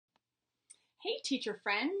Hey teacher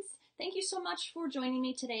friends! Thank you so much for joining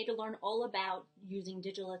me today to learn all about using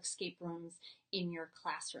digital escape rooms in your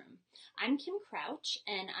classroom. I'm Kim Crouch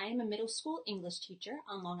and I am a middle school English teacher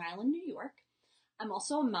on Long Island, New York. I'm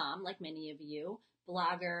also a mom, like many of you,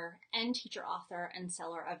 blogger and teacher author and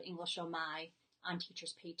seller of English Oh My on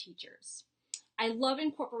Teachers Pay Teachers. I love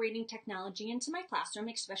incorporating technology into my classroom,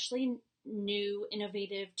 especially new,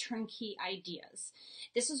 innovative, turnkey ideas.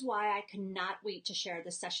 This is why I cannot wait to share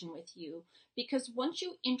this session with you, because once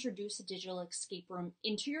you introduce a digital escape room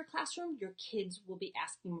into your classroom, your kids will be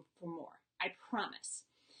asking for more. I promise.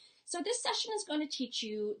 So this session is going to teach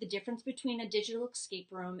you the difference between a digital escape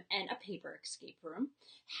room and a paper escape room,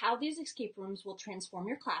 how these escape rooms will transform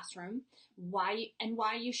your classroom, why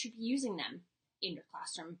you should be using them in your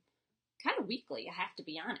classroom kind of weekly, I have to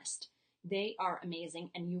be honest. They are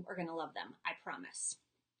amazing and you are going to love them, I promise.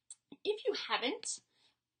 If you haven't,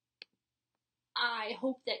 I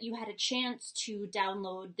hope that you had a chance to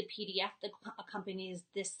download the PDF that accompanies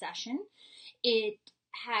this session. It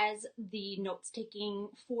has the notes taking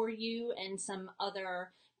for you and some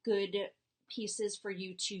other good pieces for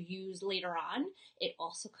you to use later on. It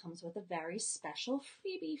also comes with a very special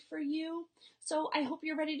freebie for you. So I hope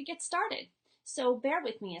you're ready to get started. So bear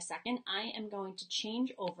with me a second. I am going to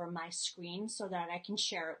change over my screen so that I can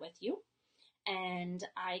share it with you and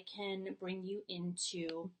I can bring you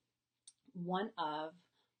into one of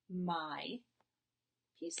my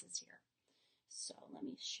pieces here. So let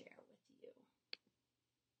me share with you.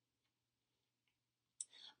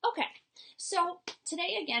 Okay, so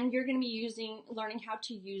today again, you're going to be learning how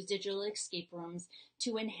to use digital escape rooms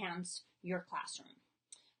to enhance your classroom.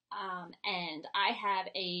 And I have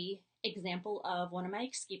a example of one of my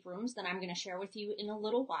escape rooms that I'm going to share with you in a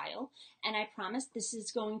little while. And I promise this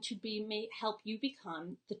is going to help you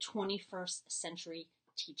become the 21st century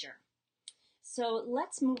teacher. So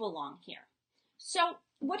let's move along here. So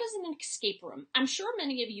what is an escape room? I'm sure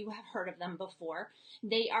many of you have heard of them before.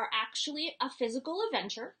 They are actually a physical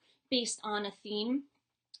adventure based on a theme,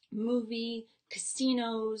 movie,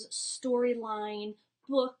 casinos, storyline,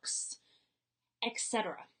 books,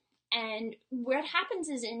 etc. And what happens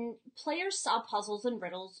is players solve puzzles and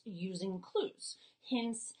riddles using clues,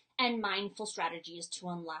 hints, and mindful strategies to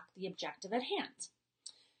unlock the objective at hand.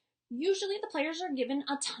 Usually the players are given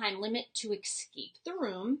a time limit to escape the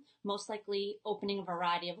room, most likely opening a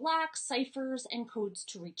variety of locks, ciphers, and codes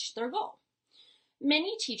to reach their goal.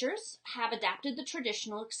 Many teachers have adapted the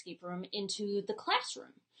traditional escape room into the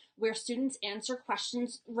classroom, where students answer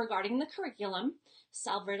questions regarding the curriculum,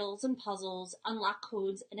 solve riddles and puzzles, unlock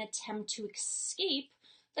codes, and attempt to escape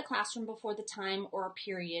the classroom before the time or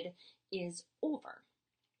period is over.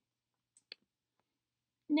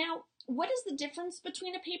 Now, what is the difference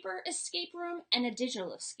between a paper escape room and a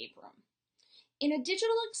digital escape room? In a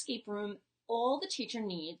digital escape room, all the teacher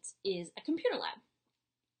needs is a computer lab,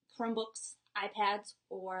 Chromebooks, iPads,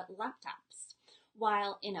 or laptops.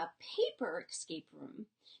 While in a paper escape room,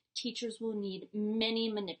 teachers will need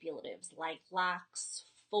many manipulatives like locks,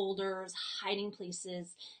 folders, hiding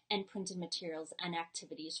places, and printed materials and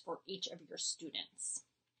activities for each of your students.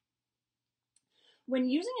 When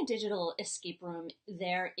using a digital escape room,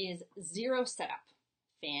 there is zero setup.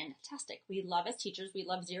 Fantastic. We love, as teachers, we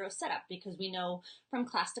love zero setup because we know from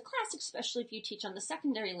class to class, especially if you teach on the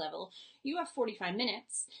secondary level, you have 45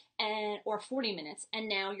 minutes or 40 minutes, and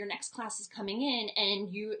now your next class is coming in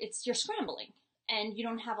and you're scrambling and you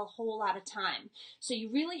don't have a whole lot of time. So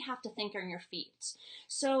you really have to think on your feet.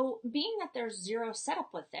 So being that there's zero setup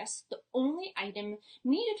with this, the only item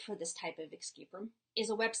needed for this type of escape room is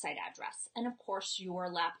a website address and of course your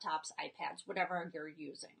laptops, iPads, whatever you're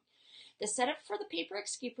using. The setup for the paper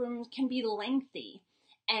escape room can be lengthy,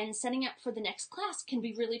 and setting up for the next class can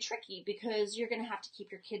be really tricky because you're going to have to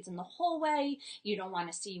keep your kids in the hallway. You don't want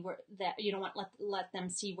to see you don't want to let them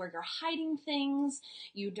see where you're hiding things.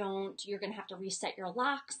 You're going to have to reset your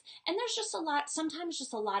locks. And there's just sometimes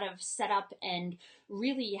just a lot of setup, and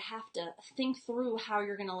really you have to think through how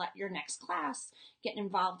you're going to let your next class get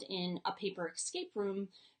involved in a paper escape room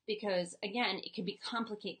because, again, it can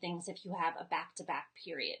complicate things if you have a back-to-back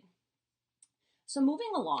period. So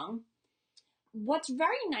moving along, what's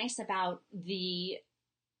very nice about the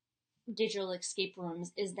digital escape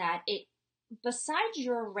rooms is that besides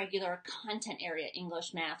your regular content area,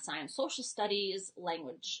 English, math, science, social studies,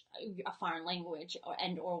 language, a foreign language,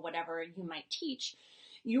 or whatever you might teach,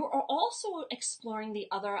 you are also exploring the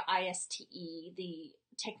other ISTE, the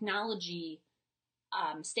technology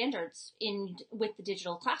standards with the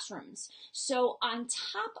digital classrooms. So on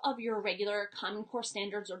top of your regular Common Core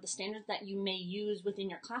standards or the standards that you may use within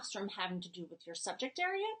your classroom having to do with your subject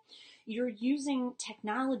area, you're using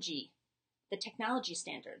technology the technology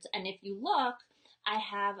standards. And if you look, I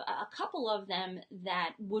have a couple of them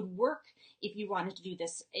that would work if you wanted to do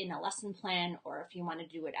this in a lesson plan, or if you want to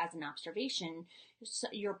do it as an observation. So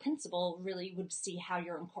your principal really would see how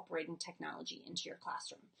you're incorporating technology into your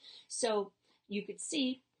classroom. So you could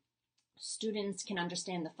see students can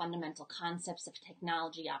understand the fundamental concepts of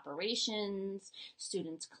technology operations.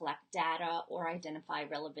 Students collect data or identify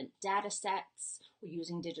relevant data sets. We're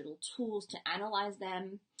using digital tools to analyze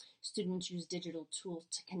them. Students use digital tools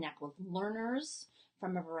to connect with learners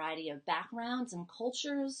from a variety of backgrounds and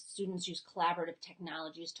cultures. Students use collaborative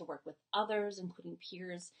technologies to work with others, including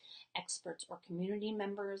peers, experts, or community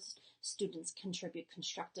members. Students contribute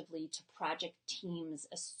constructively to project teams,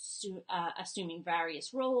 assuming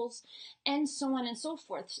various roles, and so on and so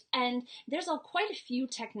forth. And there's quite a few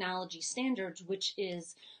technology standards, which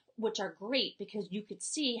are great because you could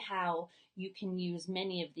see how you can use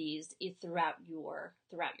many of these throughout your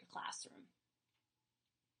classroom.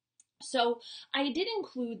 So I did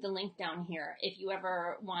include the link down here. If you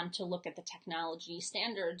ever want to look at the technology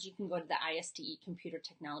standards, you can go to the ISTE Computer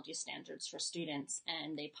Technology Standards for Students,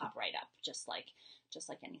 and they pop right up, just like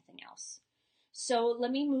anything else. So let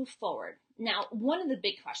me move forward. Now, one of the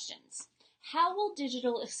big questions: how will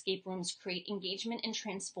digital escape rooms create engagement and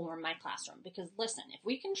transform my classroom? Because listen, if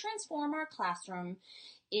we can transform our classroom,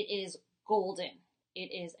 it is golden.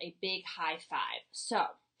 It is a big high five. So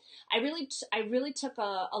I really took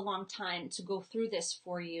a long time to go through this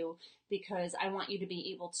for you, because I want you to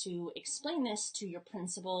be able to explain this to your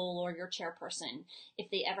principal or your chairperson if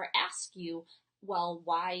they ever ask you, well,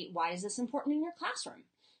 why is this important in your classroom?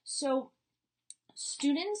 So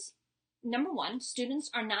students, number one, students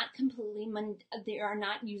are not they are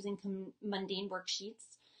not using mundane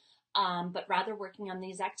worksheets, but rather working on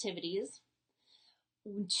these activities.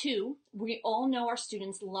 2, we all know our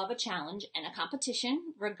students love a challenge and a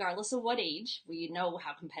competition, regardless of what age. We know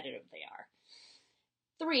how competitive they are.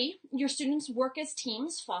 3, your students work as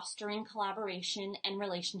teams, fostering collaboration and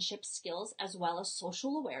relationship skills, as well as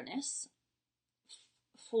social awareness.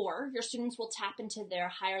 4, your students will tap into their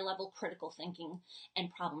higher level critical thinking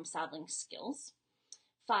and problem solving skills.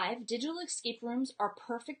 5, digital escape rooms are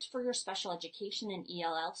perfect for your special education and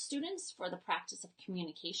ELL students for the practice of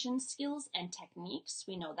communication skills and techniques.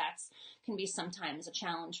 We know that can be sometimes a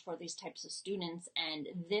challenge for these types of students, and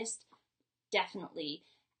this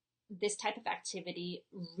type of activity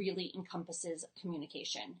really encompasses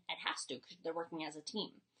communication. It has to, because they're working as a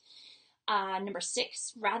team. Number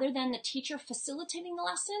 6, rather than the teacher facilitating the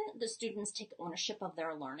lesson, the students take ownership of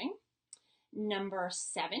their learning. Number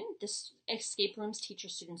 7, this escape rooms teach your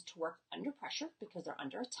students to work under pressure because they're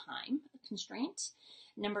under a time constraint.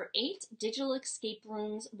 Number 8, digital escape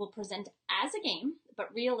rooms will present as a game,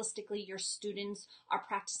 but realistically your students are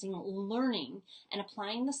practicing learning and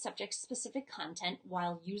applying the subject-specific content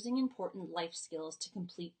while using important life skills to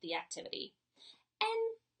complete the activity.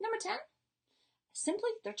 And number 10, simply,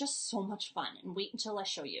 they're just so much fun, and wait until I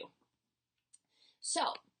show you.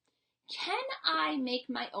 So, can I make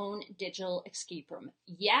my own digital escape room?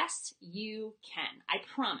 Yes, you can. I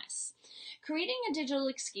promise. Creating a digital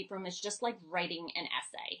escape room is just like writing an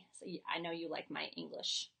essay. So I know you like my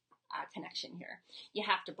English connection here. You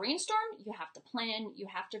have to brainstorm, you have to plan, you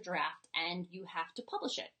have to draft, and you have to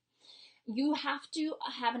publish it. You have to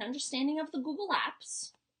have an understanding of the Google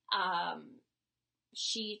Apps,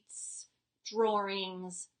 Sheets,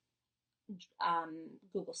 drawings,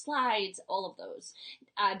 Google Slides, all of those.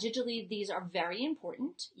 Digitally, these are very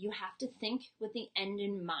important. You have to think with the end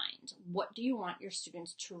in mind. What do you want your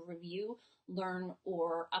students to review, learn,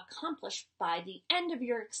 or accomplish by the end of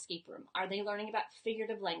your escape room? Are they learning about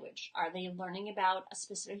figurative language? Are they learning about a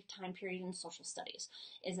specific time period in social studies?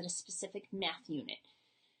 Is it a specific math unit?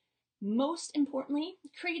 Most importantly,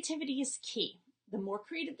 creativity is key. The more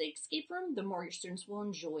creative the escape room, the more your students will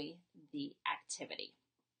enjoy the activity.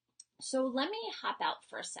 So let me hop out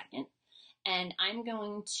for a second, and I'm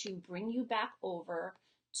going to bring you back over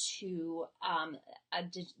to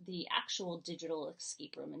the actual digital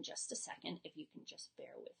escape room in just a second. If you can just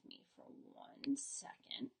bear with me for 1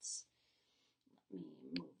 second. Let me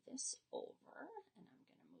move this over, and I'm going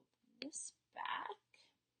to move this back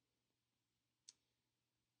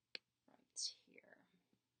right here.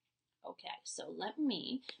 Okay, so let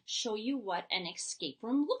me show you what an escape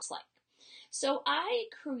room looks like. So I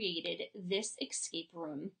created this escape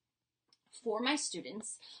room for my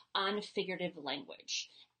students on figurative language.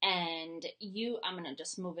 And I'm going to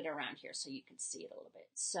just move it around here so you can see it a little bit.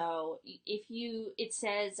 So it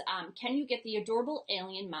says, can you get the adorable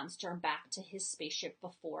alien monster back to his spaceship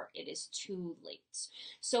before it is too late?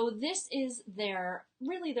 So this is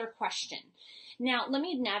really their question. Now, let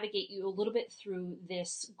me navigate you a little bit through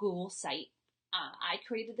this Google site. I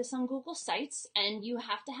created this on Google Sites, and you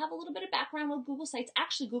have to have a little bit of background with Google Sites.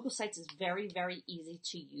 Actually, Google Sites is very, very easy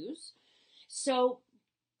to use. So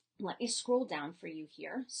let me scroll down for you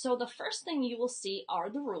here. So the first thing you will see are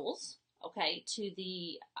the rules, okay, to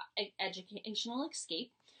the educational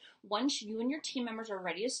escape. Once you and your team members are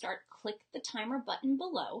ready to start, click the timer button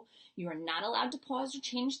below. You are not allowed to pause or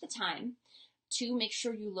change the time. 2, make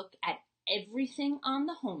sure you look at everything on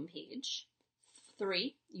the home page.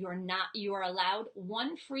 3, you are allowed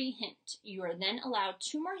 1 free hint. You are then allowed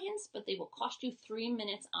 2 more hints, but they will cost you 3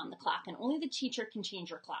 minutes on the clock, and only the teacher can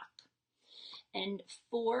change your clock. And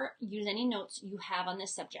 4, use any notes you have on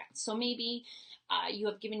this subject. So maybe you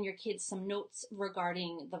have given your kids some notes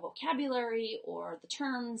regarding the vocabulary or the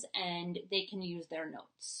terms, and they can use their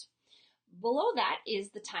notes. Below that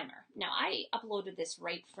is the timer. Now, I uploaded this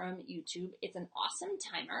right from YouTube. It's an awesome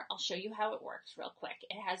timer. I'll show you how it works real quick.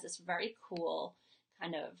 It has this very cool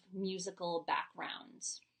kind of musical background.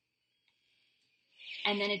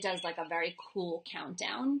 And then it does like a very cool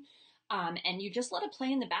countdown. And you just let it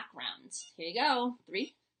play in the background. Here you go.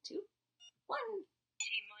 3, 2, 1.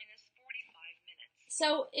 T-minus 45 minutes.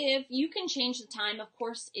 So if you can change the time, of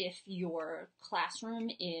course, if your classroom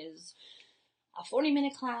is a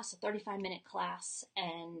 40-minute class, a 35-minute class,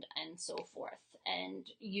 and so forth. And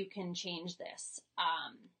you can change this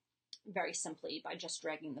very simply by just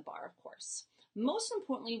dragging the bar, of course. Most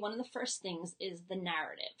importantly, one of the first things is the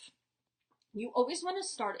narrative. You always want to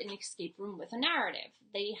start an escape room with a narrative.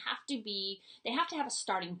 They have to have a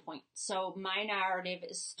starting point. So my narrative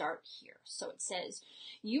is start here. So it says,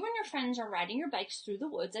 you and your friends are riding your bikes through the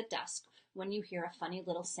woods at dusk when you hear a funny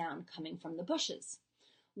little sound coming from the bushes.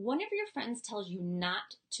 One of your friends tells you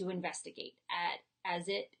not to investigate, as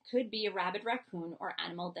it could be a rabid raccoon or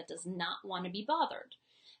animal that does not want to be bothered.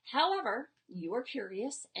 However, you are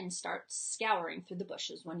curious and start scouring through the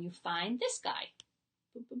bushes when you find this guy.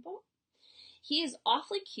 Boom, boom, boom. He is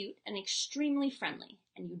awfully cute and extremely friendly,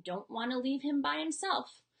 and you don't want to leave him by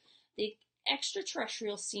himself. The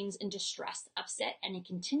extraterrestrial seems in distress, upset, and he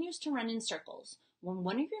continues to run in circles when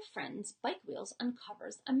one of your friend's bike wheels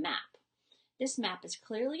uncovers a map. This map is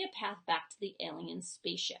clearly a path back to the alien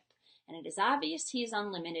spaceship, and it is obvious he is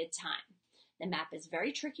on limited time. The map is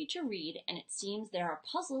very tricky to read, and it seems there are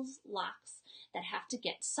locks that have to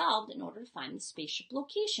get solved in order to find the spaceship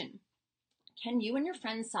location. Can you and your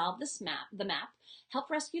friends solve the map,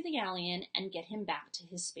 help rescue the alien, and get him back to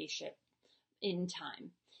his spaceship in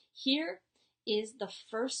time? Here is the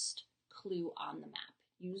first clue on the map.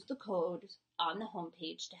 Use the code on the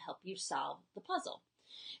homepage to help you solve the puzzle.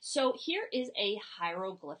 So here is a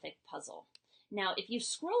hieroglyphic puzzle. Now, if you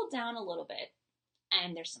scroll down a little bit,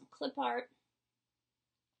 and there's some clip art,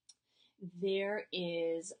 there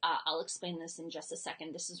is, I'll explain this in just a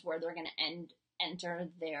second. This is where they're going to enter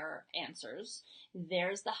their answers.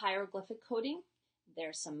 There's the hieroglyphic coding.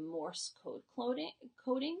 There's some Morse code coding,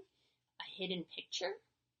 a hidden picture,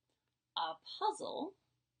 a puzzle,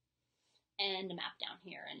 and a map down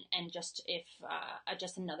here. And just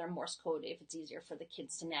just another Morse code if it's easier for the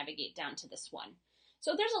kids to navigate down to this one.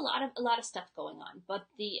 So there's a lot of stuff going on, but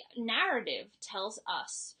the narrative tells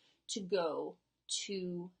us to go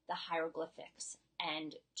to the hieroglyphics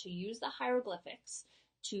and to use the hieroglyphics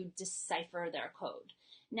to decipher their code.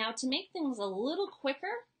 Now, to make things a little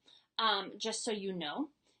quicker, just so you know,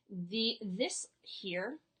 this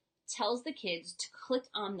here tells the kids to click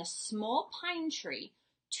on the small pine tree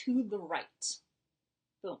to the right.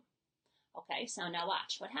 Boom. Okay, so now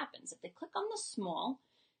watch what happens. If they click on the small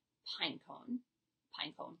pine cone,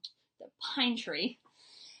 the pine tree,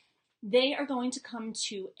 they are going to come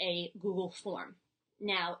to a Google form.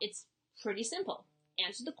 Now, it's pretty simple.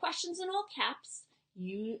 Answer the questions in all caps.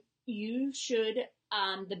 You should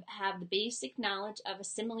have the basic knowledge of a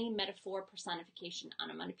simile, metaphor, personification,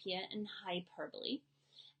 onomatopoeia, and hyperbole.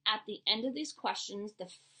 At the end of these questions, the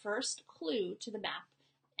first clue to the map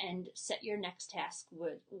and set your next task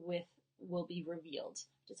will be revealed.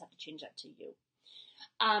 Just have to change that to you.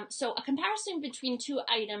 So a comparison between two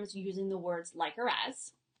items using the words like or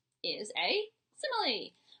as is a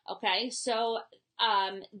simile. Okay, so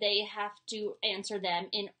they have to answer them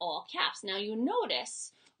in all caps. Now you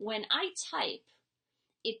notice when I type,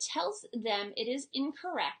 it tells them it is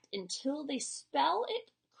incorrect until they spell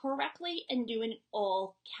it correctly and do it in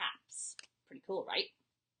all caps. Pretty cool, right?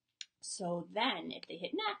 So then if they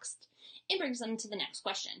hit next, It brings them to the next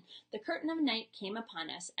question. The curtain of night came upon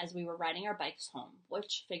us as we were riding our bikes home.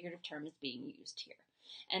 Which figurative term is being used here?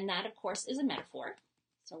 And that, of course, is a metaphor.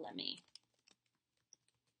 So let me...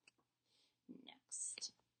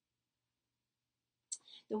 Next.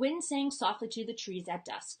 The wind sang softly to the trees at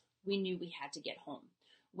dusk. We knew we had to get home.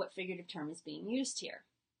 What figurative term is being used here?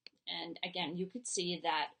 And again, you could see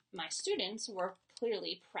that my students were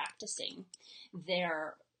clearly practicing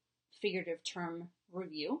their figurative term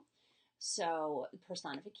review. So,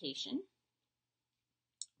 personification.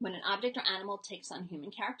 When an object or animal takes on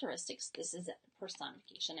human characteristics, this is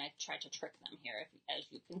personification. I tried to trick them here, as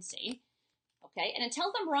you can see. Okay, and it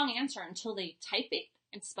tells them wrong answer until they type it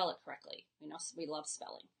and spell it correctly. We know we love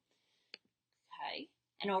spelling. Okay,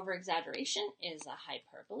 and over-exaggeration is a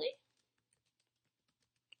hyperbole.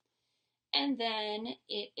 And then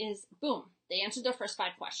it is, boom, they answered their first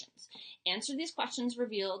 5 questions. Answering these questions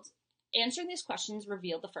revealed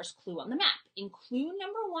the first clue on the map. In clue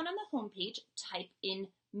number 1 on the homepage, type in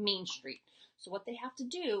Main Street. So what they have to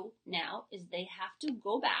do now is they have to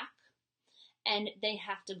go back and they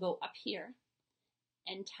have to go up here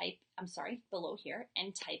and type, below here,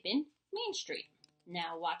 and type in Main Street.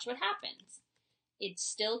 Now watch what happens. It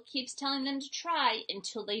still keeps telling them to try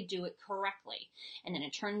until they do it correctly. And then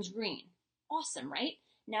it turns green. Awesome, right?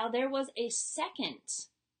 Now there was a second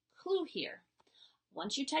clue here.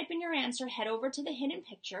 Once you type in your answer, head over to the hidden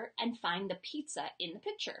picture and find the pizza in the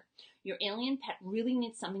picture. Your alien pet really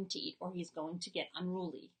needs something to eat or he's going to get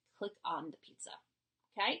unruly. Click on the pizza.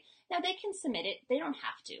 Okay? Now they can submit it. They don't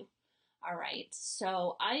have to. All right.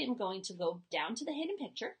 So I am going to go down to the hidden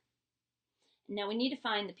picture. Now we need to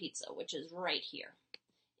find the pizza, which is right here.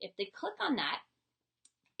 If they click on that,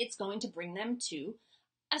 it's going to bring them to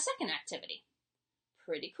a second activity.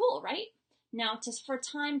 Pretty cool, right? Now, for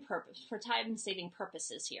time saving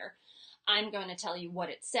purposes here, I'm going to tell you what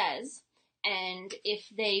it says. And if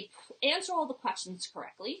they answer all the questions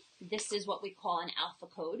correctly, this is what we call an alpha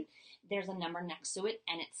code. There's a number next to it,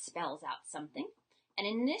 and it spells out something. And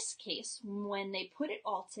in this case, when they put it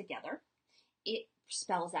all together, it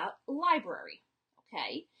spells out library.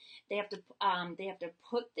 Okay, they have to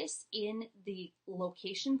put this in the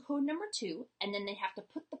location code number 2, and then they have to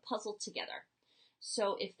put the puzzle together.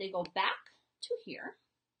 So if they go back to here,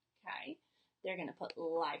 okay, they're going to put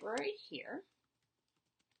library here.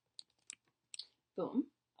 Boom.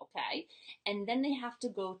 Okay, and then they have to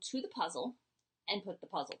go to the puzzle and put the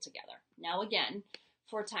puzzle together. Now again,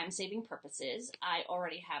 for time-saving purposes, I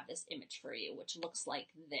already have this image for you, which looks like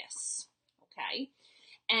this. Okay.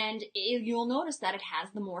 And you'll notice that it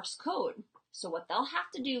has the Morse code. So what they'll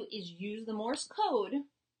have to do is use the Morse code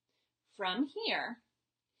from here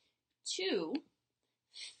to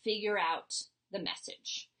figure out the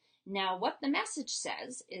message. Now, what the message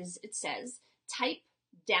says is it says, type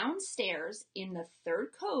downstairs in the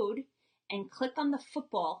 3rd code and click on the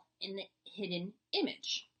football in the hidden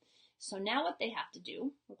image. So now what they have to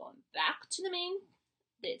do, we're going back to the main,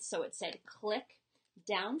 so it said click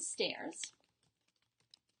downstairs.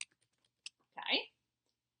 Okay,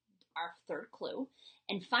 our 3rd clue,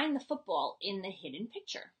 and find the football in the hidden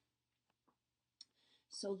picture.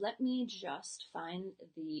 So let me just find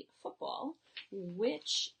the football,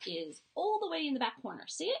 which is all the way in the back corner.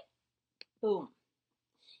 See it? Boom.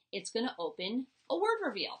 It's going to open a word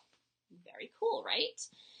reveal. Very cool, right?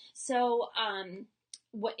 So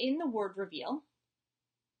what in the word reveal,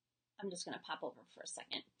 I'm just going to pop over for a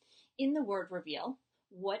second. In the word reveal,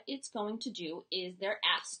 what it's going to do is they're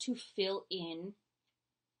asked to fill in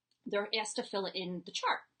the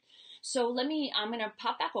chart. So I'm going to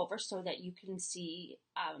pop back over so that you can see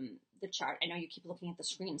the chart. I know you keep looking at the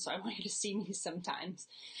screen, so I want you to see me sometimes.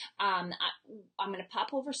 I'm going to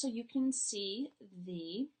pop over so you can see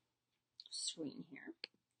the screen here.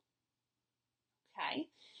 Okay,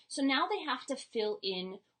 so now they have to fill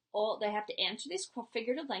in they have to answer these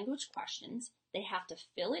figurative language questions. They have to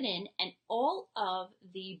fill it in, and all of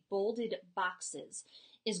the bolded boxes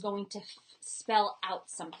is going to spell out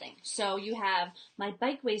something. So you have, my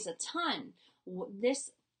bike weighs a ton.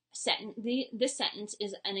 This sentence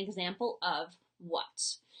is an example of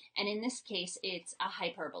what? And in this case, it's a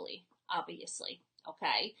hyperbole, obviously,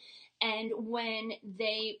 okay? And when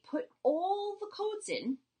they put all the codes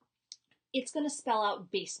in, it's going to spell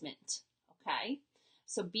out basement, okay?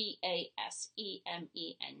 So B-A-S-E-M-E-N-T,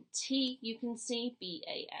 you can see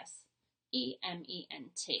B-A-S-E-M-E-N-T.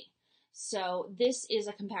 So this is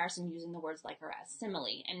a comparison using the words like or as,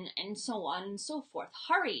 simile, and so on and so forth.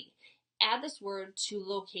 Hurry, add this word to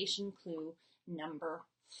location clue number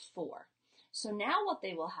 4. So now what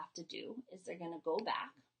they will have to do is they're going to go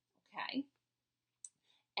back, okay,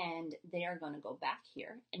 and they are going to go back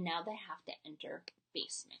here, and now they have to enter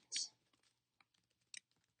basement.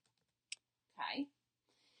 Okay.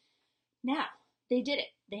 Now, they did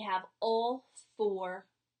it. They have all 4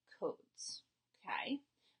 codes. Okay.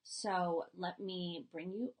 So let me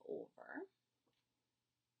bring you over,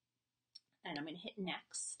 and I'm going to hit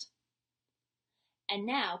next. And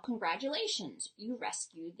now, congratulations, you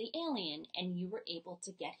rescued the alien and you were able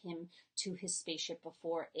to get him to his spaceship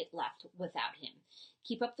before it left without him.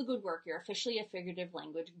 Keep up the good work. You're officially a figurative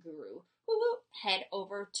language guru. Woo-woo. Head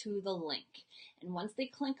over to the link. And once they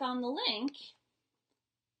click on the link,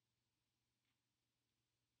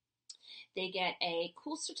 they get a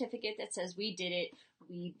cool certificate that says, we did it,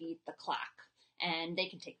 we beat the clock. And they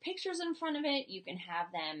can take pictures in front of it. You can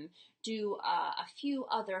have them do a few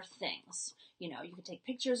other things. You know, you can take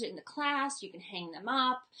pictures in the class, you can hang them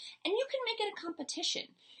up, and you can make it a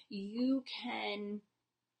competition. You can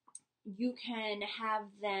have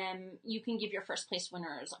them, you can give your first place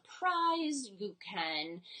winners a prize, you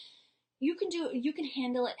can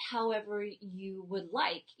handle it however you would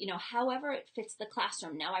like, you know, however it fits the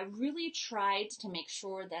classroom. Now, I really tried to make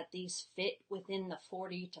sure that these fit within the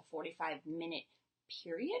 40 to 45 minute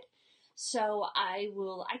period. So I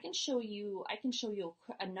can show you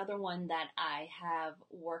another one that I have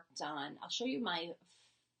worked on. I'll show you my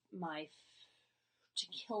To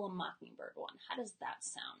Kill a Mockingbird one. How does that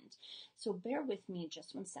sound? So bear with me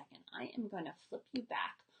just one second. I am going to flip you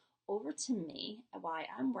back over to me while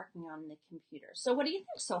I'm working on the computer. So what do you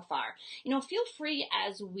think so far? You know, feel free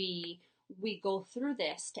as we go through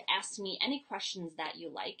this to ask me any questions that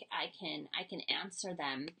you like. I can answer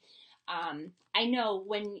them. I know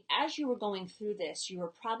as you were going through this, you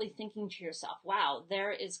were probably thinking to yourself, wow,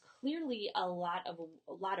 there is clearly a lot of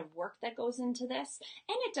work that goes into this.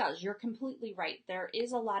 And it does. You're completely right. There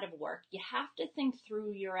is a lot of work. You have to think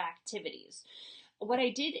through your activities. What I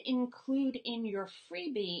did include in your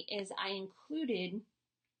freebie is I included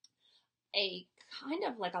a kind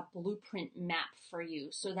of like a blueprint map for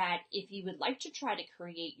you so that if you would like to try to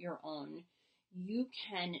create your own, you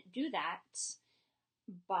can do that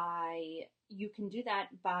by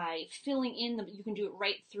filling in you can do it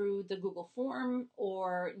right through the Google form,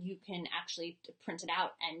 or you can actually print it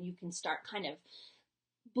out and you can start kind of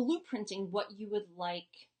blueprinting what you would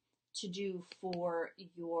like to do for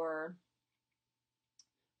your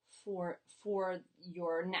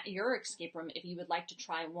escape room if you would like to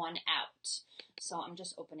try one out. So I'm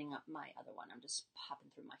just opening up my other one. I'm just popping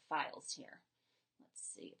through my files here. Let's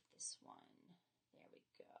see if this one, there we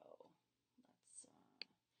go. Let's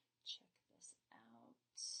check this out.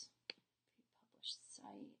 Pre-published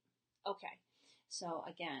site. Okay, so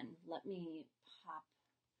again, let me pop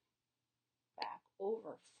back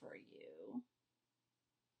over for you.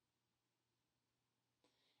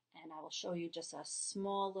 And I will show you just a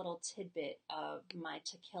small little tidbit of my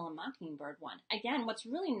To Kill a Mockingbird one. Again, what's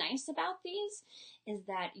really nice about these is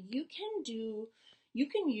that you can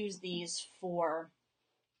use these for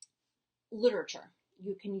literature.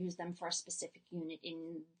 You can use them for a specific unit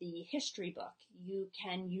in the history book. You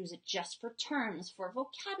can use it just for terms, for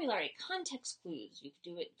vocabulary, context clues. You could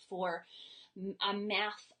do it for a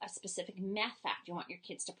specific math fact. You want your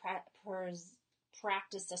kids to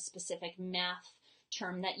practice a specific math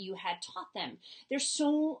term that you had taught them. The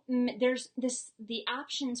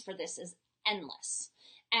options for this is endless.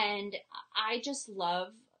 And I just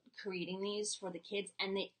love creating these for the kids,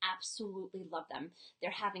 and they absolutely love them. They're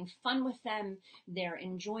having fun with them. They're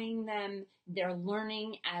enjoying them. They're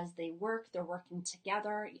learning as they work. They're working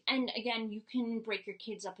together. And again, you can break your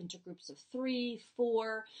kids up into groups of 3,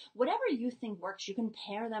 4, whatever you think works. You can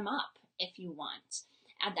pair them up if you want.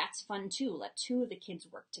 And that's fun too. Let 2 of the kids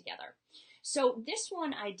work together. So this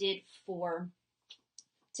one I did for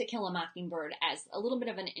To Kill a Mockingbird as a little bit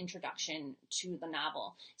of an introduction to the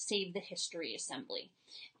novel, Save the History Assembly.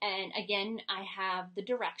 And again, I have the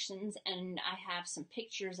directions and I have some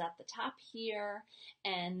pictures at the top here.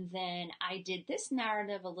 And then I did this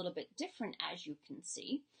narrative a little bit different, as you can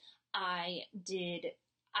see. I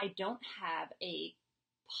don't have a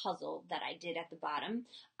puzzle that I did at the bottom.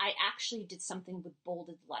 I actually did something with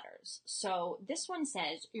bolded letters. So this one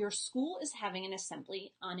says, your school is having an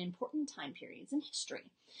assembly on important time periods in history.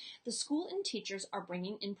 The school and teachers are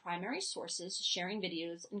bringing in primary sources, sharing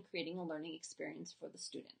videos, and creating a learning experience for the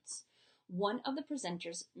students. One of the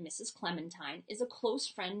presenters, Mrs. Clementine, is a close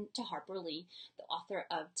friend to Harper Lee, the author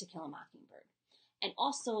of To Kill a Mockingbird, and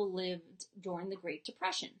also lived during the Great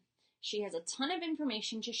Depression. She has a ton of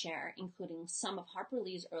information to share, including some of Harper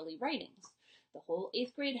Lee's early writings. The whole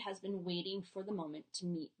 8th grade has been waiting for the moment to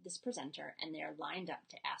meet this presenter, and they are lined up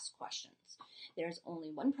to ask questions. There's only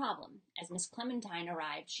one problem. As Miss Clementine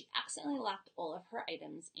arrived, she accidentally locked all of her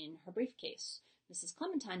items in her briefcase. Mrs.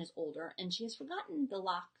 Clementine is older, and she has forgotten the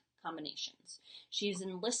lock combinations. She's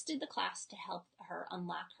enlisted the class to help her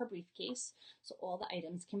unlock her briefcase so all the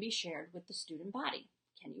items can be shared with the student body.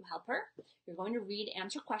 Can you help her? You're going to read,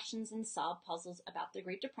 answer questions, and solve puzzles about the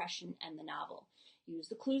Great Depression and the novel. Use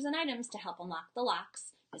the clues and items to help unlock the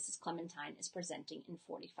locks. Mrs. Clementine is presenting in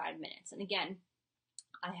 45 minutes. And again,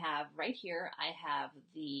 I have right here, I have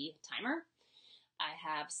the timer. I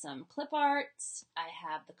have some clip arts. I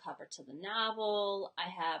have the cover to the novel. I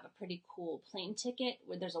have a pretty cool plane ticket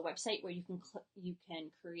where there's a website where you can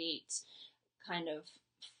create kind of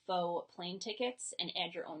faux plane tickets and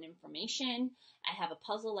add your own information. I have a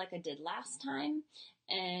puzzle like I did last time,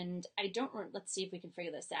 and let's see if we can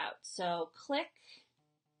figure this out. So click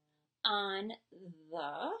on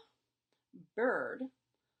the bird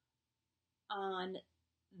on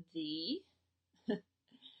the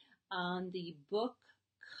book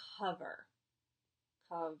cover.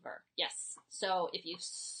 Yes. So if you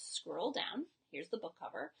scroll down, here's the book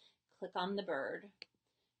cover, click on the bird,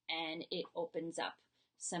 and it opens up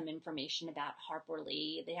some information about Harper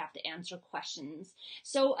Lee. They have to answer questions.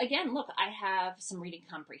 So again, look, I have some reading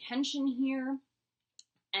comprehension here.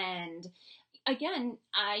 And again,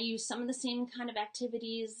 I use some of the same kind of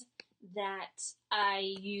activities that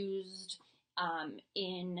I used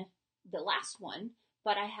in the last one,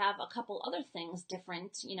 but I have a couple other things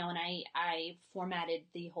different, and I formatted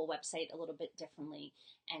the whole website a little bit differently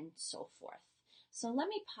and so forth. So let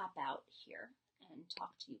me pop out here and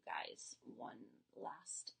talk to you guys one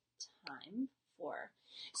last time.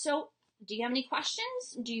 So do you have any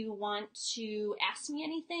questions? Do you want to ask me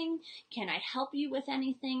anything? Can I help you with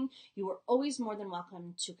anything? You are always more than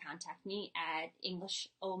welcome to contact me at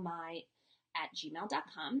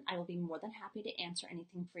englishohmy@gmail.com. I will be more than happy to answer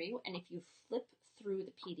anything for you. And if you flip through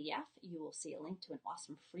the PDF, you will see a link to an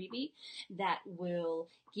awesome freebie that will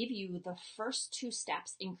give you the first 2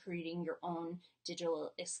 steps in creating your own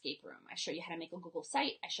digital escape room. I show you how to make a Google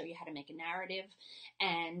site. I show you how to make a narrative.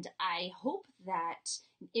 And I hope that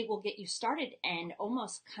it will get you started and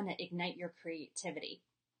almost kind of ignite your creativity.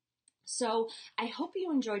 So I hope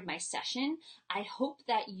you enjoyed my session. I hope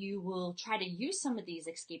that you will try to use some of these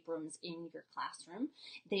escape rooms in your classroom.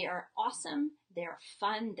 They are awesome, they're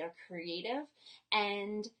fun, they're creative,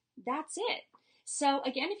 and that's it. So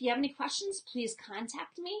again, if you have any questions, please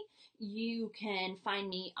contact me. You can find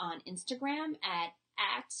me on Instagram at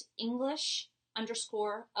English_O_my.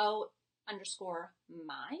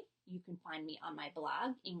 You can find me on my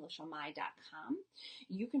blog, englishohmy.com.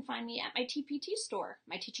 You can find me at my TPT store,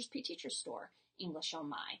 my Teachers Pay Teachers store, English Oh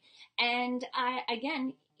My. And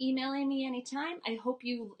again, emailing me anytime. I hope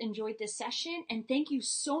you enjoyed this session, and thank you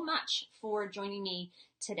so much for joining me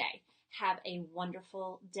today. Have a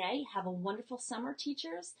wonderful day. Have a wonderful summer,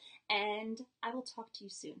 teachers, and I will talk to you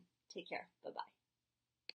soon. Take care. Bye-bye.